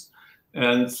divisions,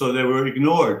 and so they were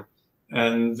ignored.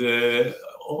 And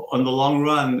on the long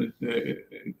run,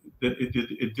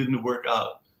 it didn't work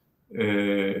out.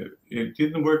 It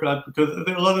didn't work out because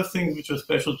there are a lot of things which are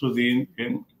special to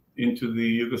into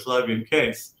the Yugoslavian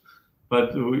case,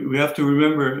 but we have to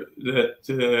remember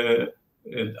that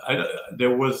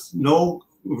there was no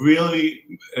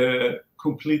really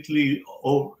completely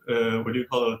what do you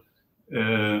call it,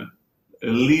 a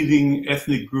leading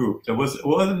ethnic group. There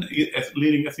wasn't a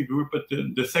leading ethnic group, but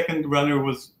the second runner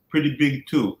was pretty big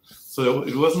too. So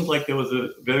it wasn't like there was a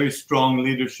very strong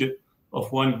leadership of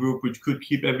one group which could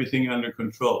keep everything under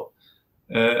control.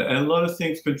 And a lot of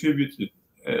things contributed.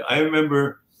 I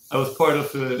remember I was part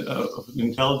of the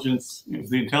intelligence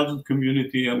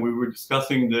community, and we were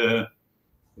discussing the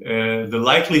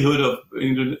likelihood of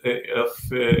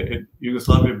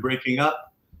Yugoslavia breaking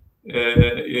up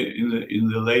in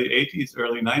the late 80s,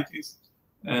 early 90s.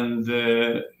 And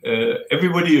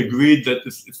everybody agreed that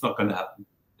it's not going to happen.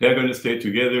 They're going to stay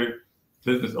together.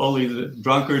 All these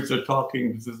drunkards are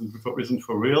talking. This isn't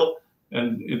for real,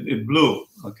 and it blew.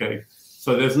 Okay,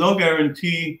 so there's no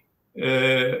guarantee,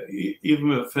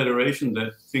 even a federation,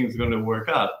 that things are going to work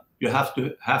out. You have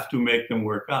to make them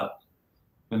work out,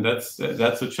 and that's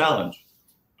a challenge.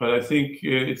 But I think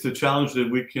it's a challenge that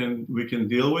we can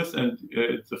deal with, and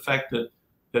it's the fact that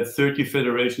 30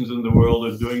 federations in the world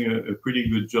are doing a pretty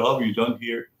good job. You don't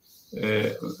hear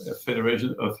a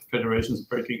federation of federations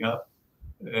breaking up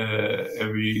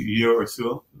every year or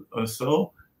so.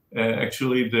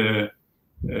 Actually, the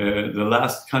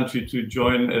last country to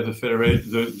join as a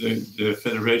federation, the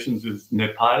federations, is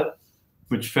Nepal,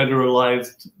 which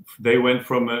federalized. They went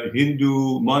from a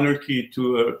Hindu monarchy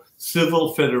to a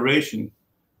civil federation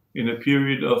in a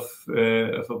period of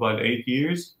about 8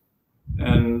 years,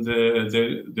 and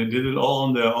they did it all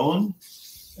on their own.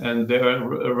 And they're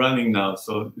running now,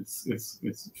 so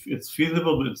it's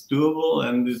feasible, but it's doable,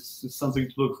 and it's something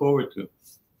to look forward to.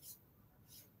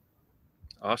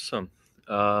 Awesome.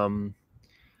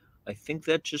 I think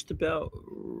that just about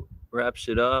wraps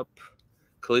it up.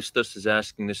 Callistos is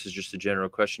asking, this is just a general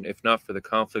question. If not for the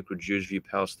conflict, would Jews view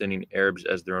Palestinian Arabs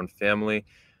as their own family?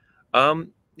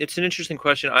 It's an interesting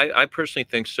question. I personally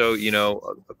think so. You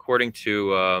know, according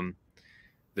to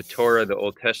the Torah, the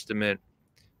Old Testament,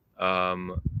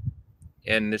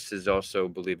 and this is also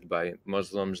believed by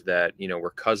Muslims, that, you know,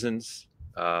 we're cousins.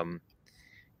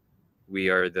 We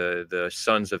are the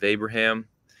sons of Abraham.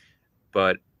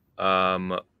 But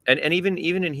and even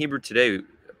in Hebrew today,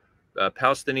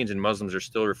 Palestinians and Muslims are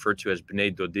still referred to as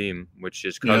Bnei Dodim, which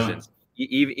is cousins.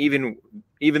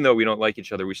 even though we don't like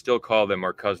each other, we still call them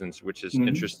our cousins, which is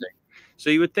interesting. So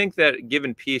you would think that,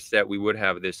 given peace, that we would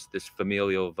have this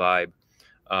familial vibe.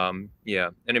 Yeah,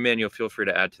 and Emmanuel, feel free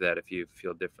to add to that if you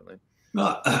feel differently.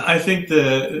 No, I think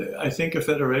a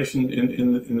federation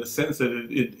in the sense that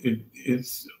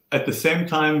it's at the same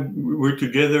time we're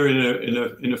together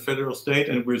in a federal state,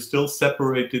 and we're still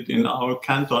separated in our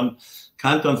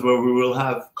cantons where we will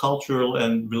have cultural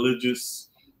and religious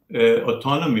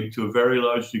autonomy to a very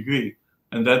large degree,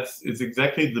 and it's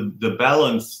exactly the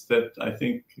balance that I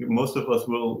think most of us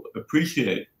will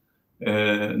appreciate,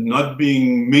 not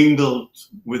being mingled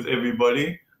with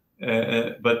everybody.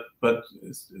 But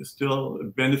still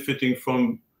benefiting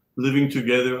from living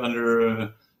together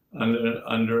under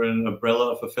an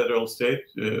umbrella of a federal state,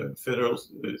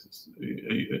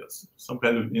 some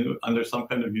kind of under some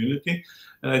kind of unity.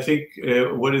 And I think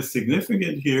what is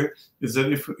significant here is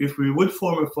that if we would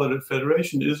form a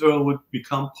federation, Israel would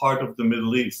become part of the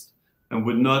Middle East and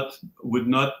would not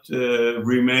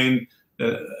remain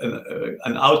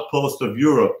an outpost of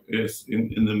Europe is in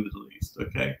the Middle East.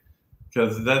 Okay.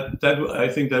 Because I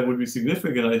think that would be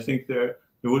significant. I think there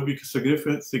would be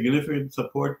significant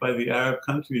support by the Arab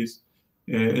countries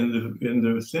in the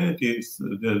vicinities,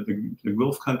 the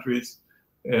Gulf countries.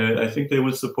 I think they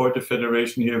would support the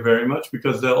federation here very much,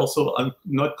 because they're also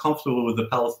not comfortable with the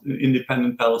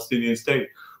independent Palestinian state,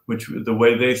 which the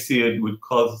way they see it would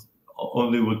cause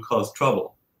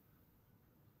trouble.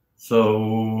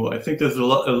 So I think there's a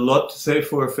lot to say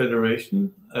for a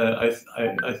federation. I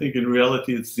think in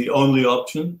reality it's the only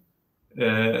option,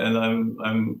 and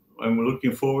I'm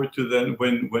looking forward to then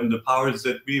when the powers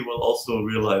that be will also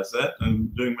realize that,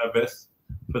 and doing my best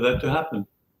for that to happen,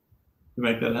 to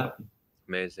make that happen.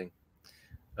 Amazing.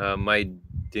 My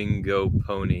Dingo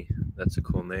Pony, that's a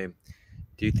cool name.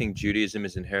 Do you think Judaism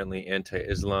is inherently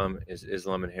anti-Islam? Is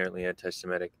Islam inherently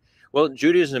anti-Semitic? Well,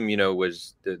 Judaism,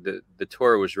 was the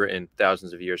Torah was written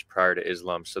thousands of years prior to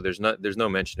Islam, so there's no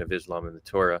mention of Islam in the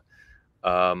Torah.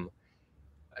 And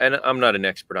I'm not an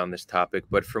expert on this topic,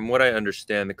 but from what I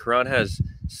understand, the Quran has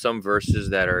some verses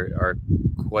that are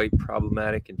quite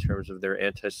problematic in terms of their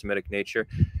anti-Semitic nature.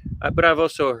 But I've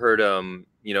also heard,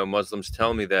 Muslims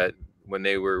tell me that when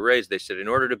they were raised, they said, in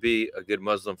order to be a good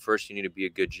Muslim, first you need to be a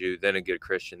good Jew, then a good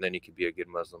Christian, then you could be a good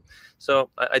Muslim. So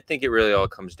I think it really all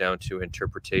comes down to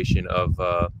interpretation of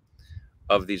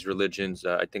these religions.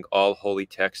 I think all holy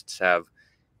texts have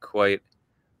quite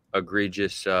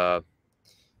egregious,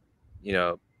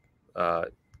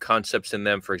 concepts in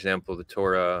them. For example, the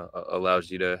Torah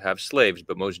allows you to have slaves,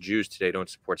 but most Jews today don't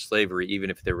support slavery, even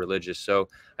if they're religious. So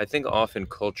I think often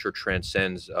culture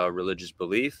transcends religious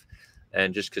belief.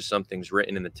 And just because something's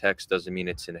written in the text doesn't mean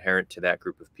it's inherent to that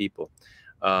group of people.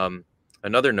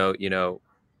 Another note,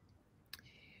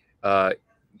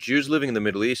 Jews living in the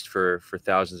Middle East for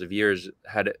thousands of years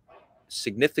had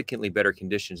significantly better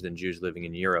conditions than Jews living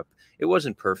in Europe. It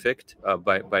wasn't perfect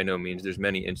by no means. There's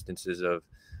many instances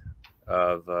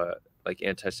of like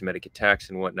anti-Semitic attacks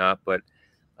and whatnot, but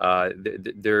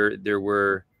there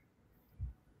were,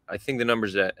 I think, the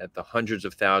numbers at the hundreds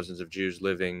of thousands of Jews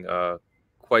living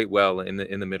quite well in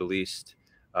the Middle East.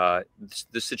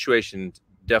 The situation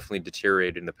definitely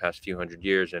deteriorated in the past few hundred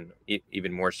years, and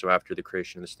even more so after the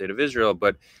creation of the State of Israel.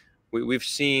 But we've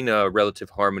seen relative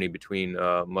harmony between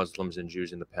Muslims and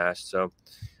Jews in the past. So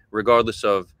regardless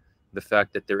of the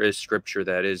fact that there is scripture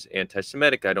that is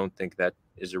anti-Semitic, I don't think that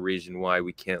is a reason why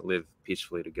we can't live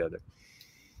peacefully together.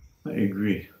 I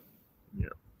agree. Yeah.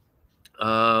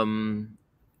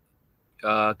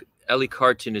 Ellie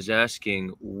Carton is asking,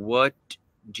 what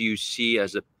do you see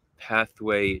as a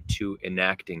pathway to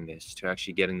enacting this, to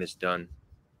actually getting this done?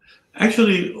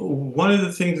 Actually, one of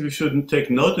the things we shouldn't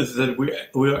take notice is that we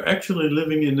are actually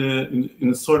living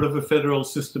in sort of a federal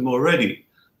system already.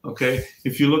 Okay,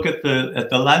 if you look at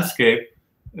the landscape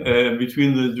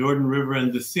between the Jordan River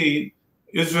and the sea,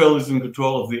 Israel is in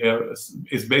control of the area.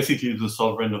 Is basically the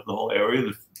sovereign of the whole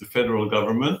area, the federal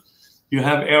government. You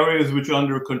have areas which are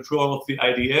under control of the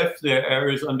IDF. There are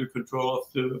areas under control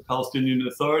of the Palestinian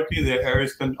Authority. There are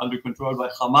areas under control by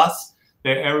Hamas.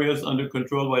 There are areas under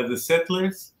control by the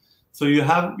settlers. So you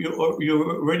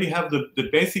already have the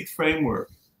basic framework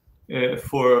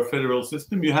for a federal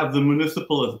system. You have the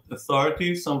municipal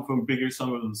authorities, some of them bigger,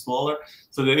 some of them smaller.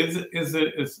 So there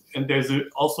there's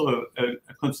also a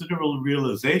considerable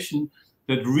realization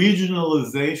that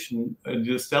regionalization and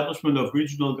the establishment of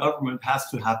regional government has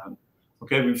to happen.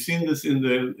 Okay, we've seen this in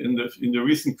the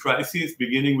recent crises,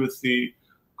 beginning with the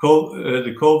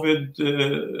COVID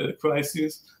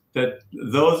crisis, that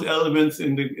those elements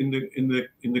in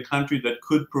the country that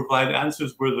could provide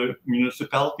answers were the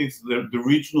municipalities, the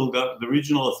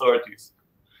regional authorities.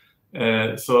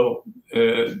 And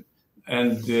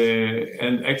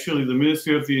actually, the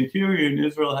Ministry of the Interior in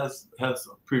Israel has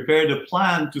prepared a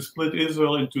plan to split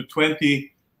Israel into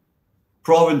 20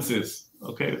 provinces.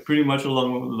 Okay, pretty much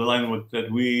along the line that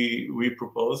we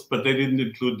proposed, but they didn't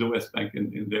include the West Bank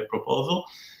in their proposal.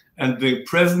 And the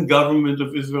present government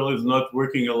of Israel is not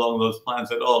working along those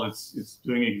plans at all. It's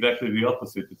doing exactly the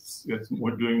opposite.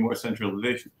 We're doing more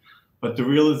centralization. But the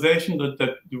realization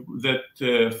that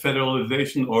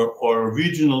federalization or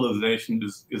regionalization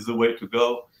is the way to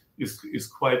go is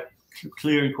quite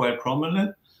clear and quite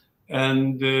prominent.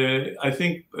 And I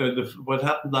think what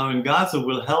happened now in Gaza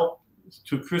will help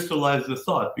to crystallize the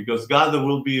thought, because Gaza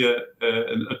will be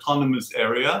an autonomous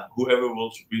area, whoever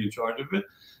will be in charge of it.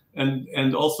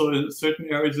 And also in certain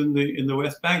areas in the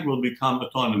West Bank will become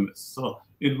autonomous. So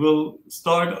it will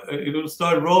start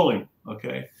rolling.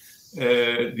 Okay,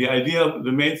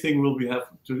 the main thing will be have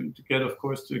to get, of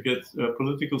course, to get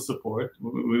political support.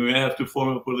 We may have to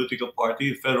form a political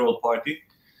party, a federal party,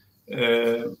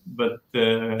 but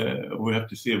we have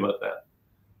to see about that.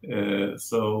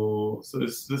 So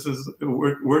this is a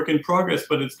work in progress,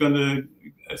 but it's going to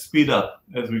speed up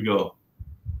as we go.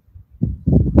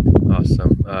 Awesome.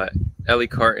 Ellie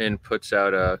Carton puts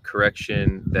out a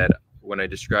correction that when I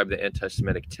describe the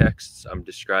anti-Semitic texts, I'm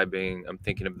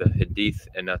thinking of the Hadith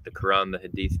and not the Quran, the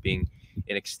Hadith being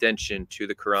an extension to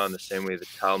the Quran, the same way the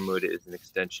Talmud is an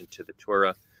extension to the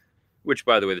Torah, which,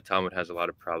 by the way, the Talmud has a lot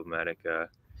of problematic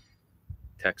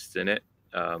texts in it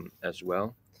as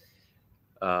well.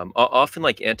 Often,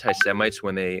 like anti-Semites,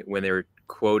 when they're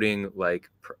quoting like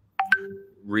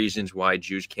reasons why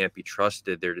Jews can't be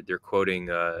trusted, they're quoting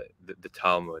the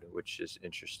Talmud, which is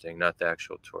interesting, not the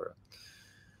actual Torah.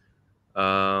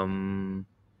 One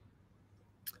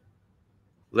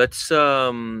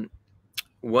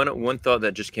thought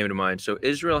that just came to mind. So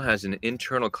Israel has an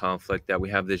internal conflict that we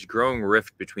have this growing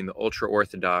rift between the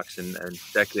ultra-Orthodox and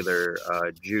secular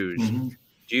Jews. Mm-hmm.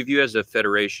 Do you view as a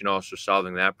federation also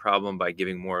solving that problem by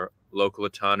giving more local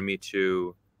autonomy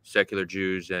to secular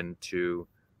Jews and to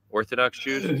Orthodox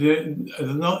Jews?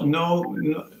 No.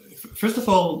 First of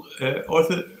all,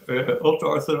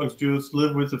 ultra-Orthodox Jews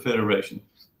live with the federation,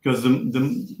 because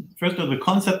the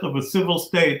concept of a civil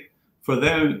state for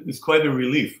them is quite a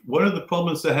relief. One of the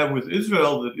problems they have with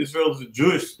Israel, that Israel is a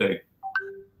Jewish state.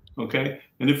 Okay,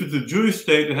 and if it's a Jewish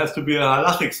state, it has to be a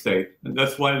halachic state, and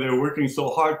that's why they're working so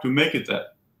hard to make it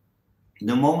that.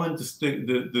 The moment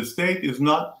the state is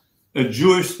not a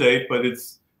Jewish state, but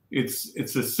it's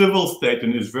a civil state,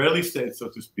 an Israeli state, so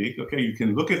to speak. Okay, you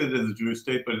can look at it as a Jewish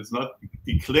state, but it's not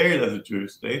declared as a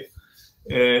Jewish state.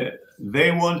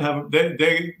 They won't have.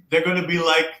 They're going to be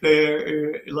like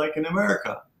in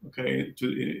America. Okay,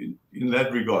 in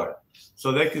that regard,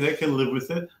 so they can live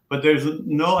with it. But there's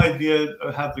no idea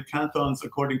of have the cantons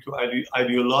according to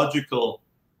ideological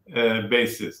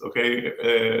basis.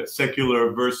 Okay,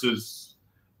 secular versus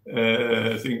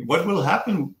thing. What will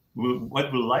happen?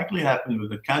 What will likely happen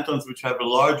with the cantons which have a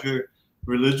larger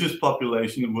religious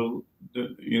population will,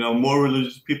 more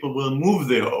religious people will move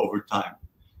there over time,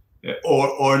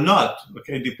 or not.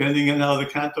 Okay, depending on how the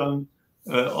canton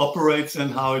operates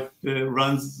and how it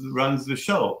runs the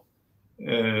show.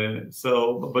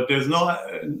 But there's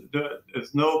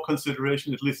no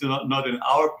consideration, at least not in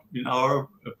our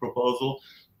proposal,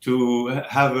 to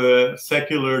have a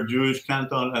secular Jewish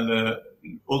canton and a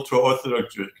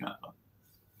ultra-Orthodox Jewish canton.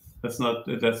 That's not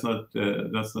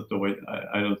the way.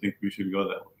 I don't think we should go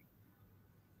that way.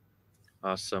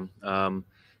 Awesome.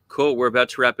 Cool. We're about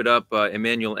to wrap it up.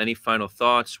 Emanuel, any final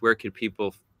thoughts? Where could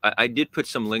people? I did put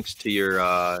some links to your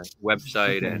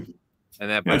website and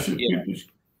that. Yeah,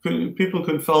 people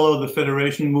can follow the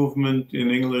Federation movement in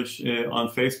English on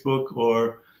Facebook,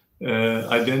 or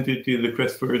Identity: The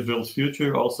Quest for Israel's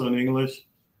Future, also in English,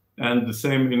 and the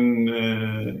same in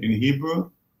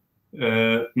Hebrew.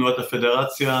 תנועת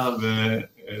הפדרציה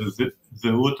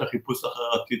וזהות החיפוש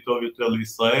אחר עתיד טוב יותר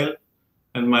לישראל,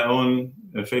 and my own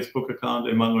Facebook account,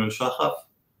 Emanuel Shahaf.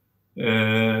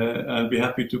 I'd be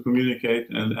happy to communicate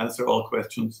and answer all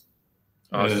questions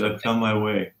that come my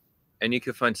way. And you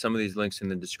can find some of these links in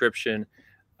the description.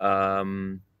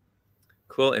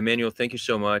 Cool, Emanuel, thank you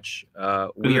so much.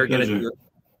 We are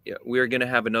going to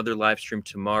have another live stream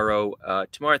tomorrow.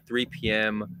 Tomorrow at 3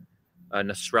 p.m.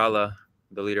 Nasrallah,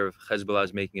 the leader of Hezbollah,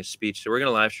 is making a speech. So we're going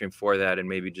to live stream for that and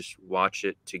maybe just watch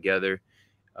it together.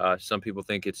 Some people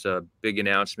think it's a big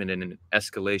announcement and an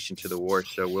escalation to the war,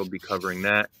 so we'll be covering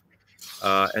that.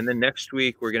 And then next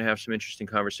week, we're going to have some interesting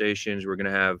conversations. We're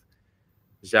going to have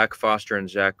Zach Foster and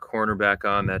Zach Cornerback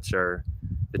on. That's the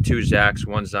two Zachs,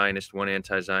 one Zionist, one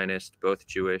anti-Zionist, both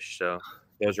Jewish. So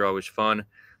those are always fun.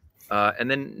 And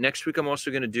then next week, I'm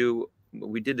also going to do,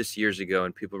 we did this years ago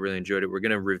and people really enjoyed it. We're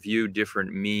going to review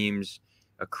different memes,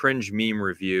 a cringe meme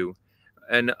review.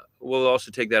 And we'll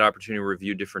also take that opportunity to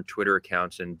review different Twitter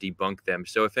accounts and debunk them.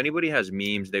 So if anybody has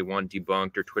memes they want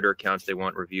debunked or Twitter accounts they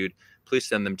want reviewed, please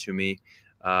send them to me.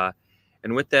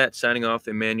 And with that, signing off,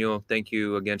 Emanuel, thank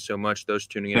you again so much. Those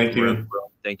tuning in Thank from around the you.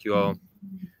 world, thank you all,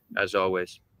 as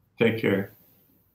always. Take care.